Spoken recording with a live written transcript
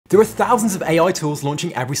There are thousands of AI tools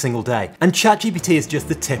launching every single day, and ChatGPT is just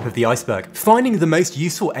the tip of the iceberg. Finding the most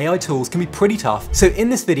useful AI tools can be pretty tough, so in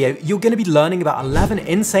this video, you're going to be learning about 11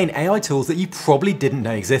 insane AI tools that you probably didn't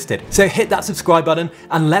know existed. So hit that subscribe button,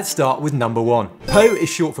 and let's start with number 1. Poe is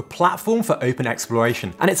short for Platform for Open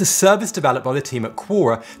Exploration, and it's a service developed by the team at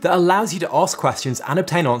Quora that allows you to ask questions and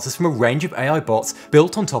obtain answers from a range of AI bots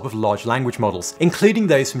built on top of large language models, including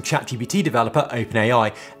those from ChatGPT developer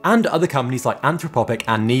OpenAI and other companies like Anthropic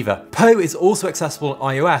and Neva. Poe is also accessible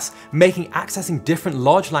on iOS, making accessing different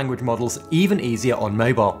large language models even easier on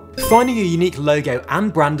mobile. Finding a unique logo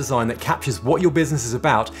and brand design that captures what your business is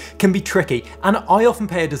about can be tricky, and I often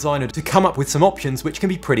pay a designer to come up with some options which can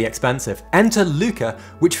be pretty expensive. Enter Luca,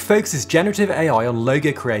 which focuses generative AI on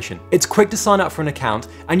logo creation. It's quick to sign up for an account,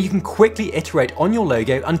 and you can quickly iterate on your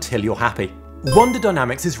logo until you're happy. Wonder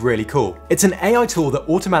Dynamics is really cool. It's an AI tool that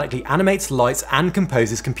automatically animates lights and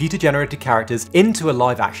composes computer-generated characters into a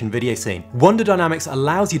live-action video scene. Wonder Dynamics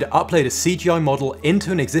allows you to upload a CGI model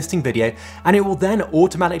into an existing video, and it will then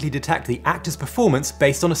automatically detect the actor's performance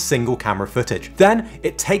based on a single camera footage. Then,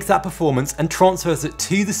 it takes that performance and transfers it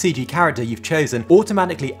to the CG character you've chosen,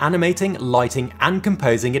 automatically animating, lighting, and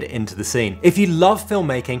composing it into the scene. If you love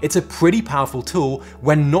filmmaking, it's a pretty powerful tool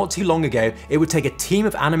when not too long ago, it would take a team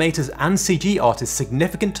of animators and CG artists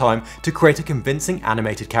significant time to create a convincing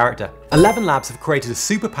animated character. 11 Labs have created a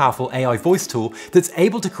super powerful AI voice tool that's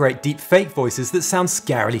able to create deep fake voices that sound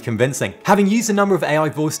scarily convincing. Having used a number of AI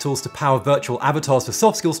voice tools to power virtual avatars for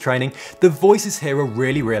soft skills training, the voices here are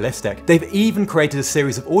really realistic. They've even created a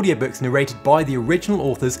series of audiobooks narrated by the original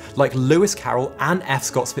authors like Lewis Carroll and F.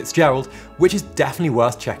 Scott Fitzgerald, which is definitely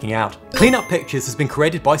worth checking out. Clean Up Pictures has been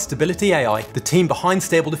created by Stability AI, the team behind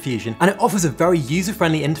Stable Diffusion, and it offers a very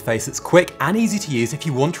user-friendly interface that's quick and easy to use if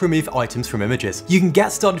you want to remove items from images. You can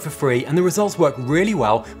get started for free, and the results work really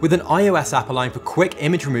well with an iOS app allowing for quick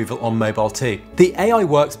image removal on mobile too. The AI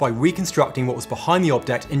works by reconstructing what was behind the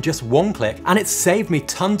object in just one click, and it's saved me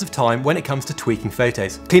tons of time when it comes to tweaking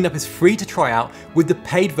photos. Cleanup is free to try out, with the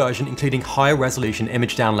paid version including higher resolution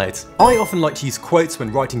image downloads. I often like to use quotes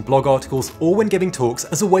when writing blog articles or when giving talks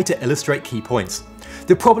as a way to illustrate key points.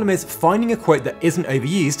 The problem is finding a quote that isn't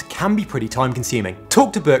overused can be pretty time consuming.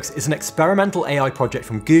 Talk to Books is an experimental AI project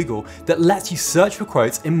from Google that lets you search for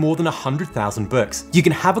quotes in more than 100,000 books. You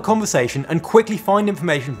can have a conversation and quickly find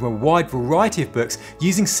information from a wide variety of books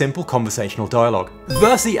using simple conversational dialogue.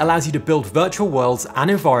 Versi allows you to build virtual worlds and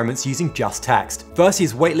environments using just text. Versi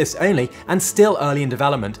is waitlist only and still early in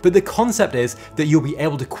development, but the concept is that you'll be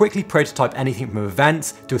able to quickly prototype anything from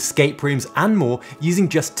events to escape rooms and more using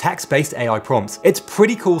just text-based AI prompts. It's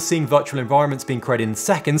pretty cool seeing virtual environments being created in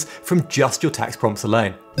seconds from just your text prompts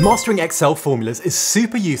alone. Mastering Excel formulas is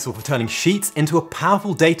super useful for turning sheets into a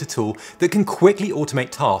powerful data tool that can quickly automate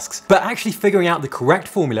tasks, but actually figuring out the correct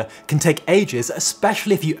formula can take ages,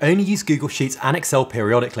 especially if you only use Google Sheets and Excel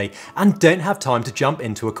periodically and don't have time to jump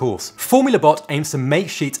into a course. FormulaBot aims to make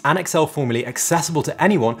Sheets and Excel formulae accessible to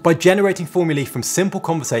anyone by generating formulae from simple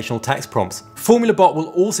conversational text prompts. FormulaBot will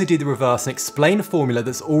also do the reverse and explain a formula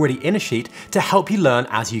that's already in a sheet to help you learn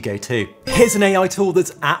as you go too. Here's an AI tool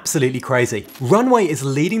that's absolutely crazy. Runway is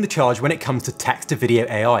leading the charge when it comes to text-to-video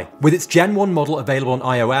AI. With its Gen 1 model available on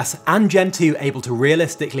iOS and Gen 2 able to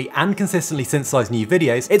realistically and consistently synthesize new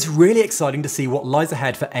videos, it's really exciting to see what lies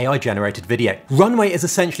ahead for AI-generated video. Runway is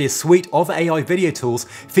essentially a suite of AI video tools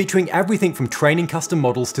featuring everything from training custom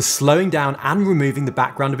models to slowing down and removing the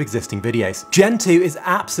background of existing videos. Gen 2 is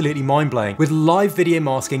absolutely mind-blowing with live video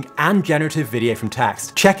masking and generative video from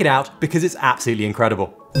text. Check it out because it's absolutely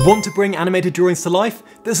incredible. Want to bring animated drawings to life?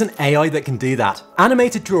 There's an AI that can do that.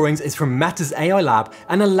 Animated Drawings is from Meta's AI lab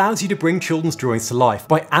and allows you to bring children's drawings to life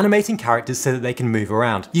by animating characters so that they can move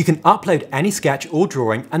around. You can upload any sketch or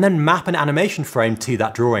drawing and then map an animation frame to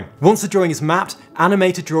that drawing. Once the drawing is mapped,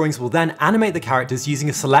 Animated Drawings will then animate the characters using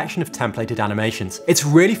a selection of templated animations. It's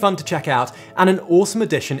really fun to check out and an awesome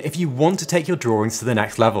addition if you want to take your drawings to the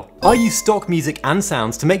next level. I use stock music and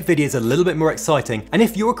sounds to make videos a little bit more exciting, and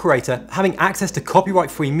if you're a creator, having access to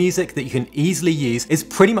copyright-free music that you can easily use is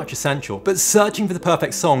pretty much essential, but searching for the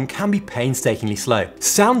perfect song can be painstakingly slow.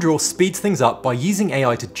 SoundDraw speeds things up by using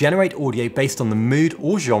AI to generate audio based on the mood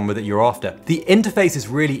or genre that you're after. The interface is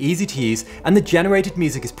really easy to use and the generated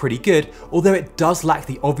music is pretty good, although it does lack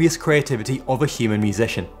the obvious creativity of a human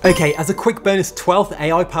musician. Okay, as a quick bonus 12th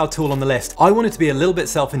AI-powered tool on the list, I wanted to be a little bit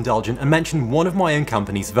self-indulgent and mention one of my own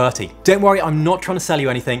companies, Verti. Don't worry, I'm not trying to sell you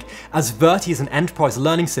anything, as Verti is an enterprise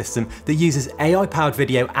learning system that uses AI-powered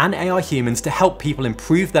video and AI humans to help people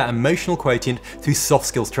improve their emotional quotient through soft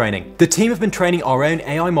skills training. The team have been training our own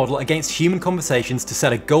AI model against human conversations to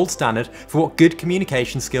set a gold standard for what good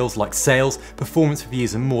communication skills like sales, performance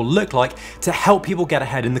reviews and more look like to help people get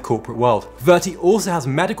ahead in the corporate world. Verti also has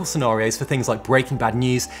medical scenarios for things like breaking bad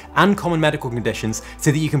news and common medical conditions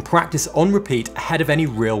so that you can practice on repeat ahead of any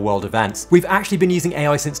real world events. We've actually been using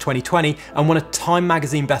AI since 2020 and won a Time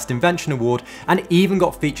Magazine Best Invention Award and even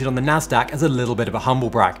got featured on the NASDAQ as a little bit of a humble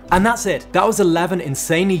brag. And that's it. That was 11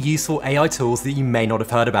 insanely useful AI tools that you may not have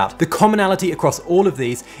heard about. The commonality across all of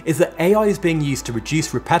these is that AI is being used to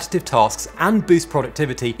reduce repetitive tasks and boost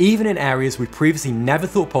productivity, even in areas we previously never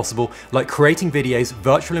thought possible, like creating videos,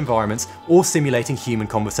 virtual environments, or simulating human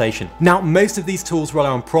conversation. Now, most of these tools rely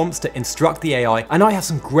on prompts to instruct the AI, and I have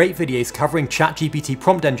some great videos covering ChatGPT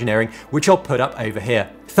prompt engineering, which I'll put up over here.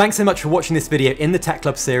 Thanks so much for watching this video in the Tech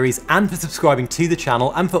Club series and for subscribing to the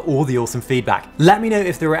channel and for all the awesome feedback. Let me know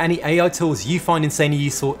if there are any AI tools you find insanely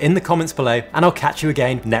useful in the comments below, and I'll catch you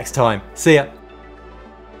again next time. See ya.